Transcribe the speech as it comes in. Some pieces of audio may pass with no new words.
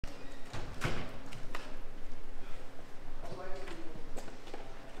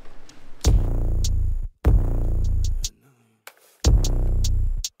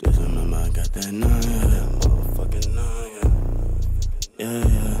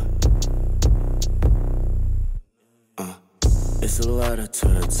It's a ladder to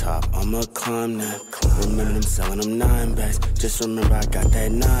the top, I'ma climb that. Remember them selling them 9 bags. Just remember I got that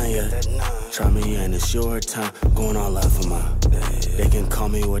 9, yeah. Try me and it's your time, going all out for mine. They can call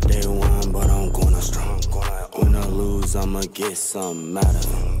me what they want, but I'm going out strong. Win or lose, I'ma get something out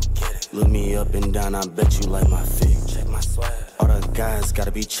of it. Look me up and down, I bet you like my fit. Check my swag. All the guys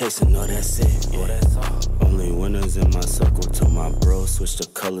gotta be chasing, no, that's it. Yeah. Only winners in my circle. Told my bro switch the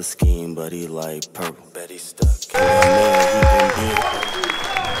color scheme, but he like purple. Bet he stuck.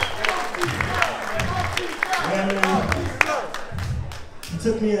 You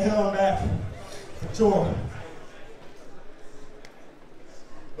took me a hell and back, for sure.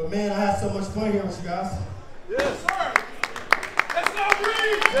 But man, I had so much fun here with you guys. Yes, sir. Let's go,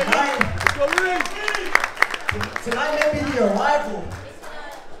 Reed. Tonight may be the arrival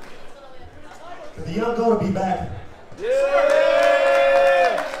for the young GOAT to be back. Yeah.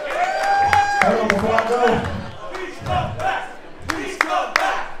 Hold on, before I go. Please come back. Please come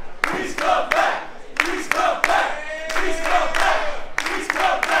back. Please come back. Please come back. Please come back. Please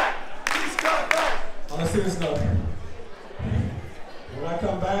come back. Please come back. On a serious note, when I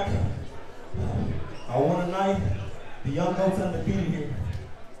come back, I want tonight the young GOAT's undefeated here.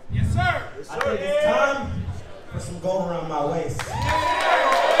 Yes, sir. Yes, sir. I think it's time for some gold around my waist.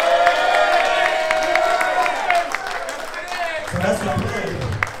 So that's my plan.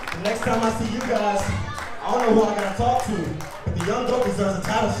 The next time I see you guys, I don't know who I gotta talk to, but the young GOAT deserves a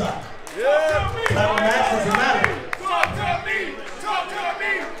title shot. Yeah. Title match doesn't matter. Talk to me.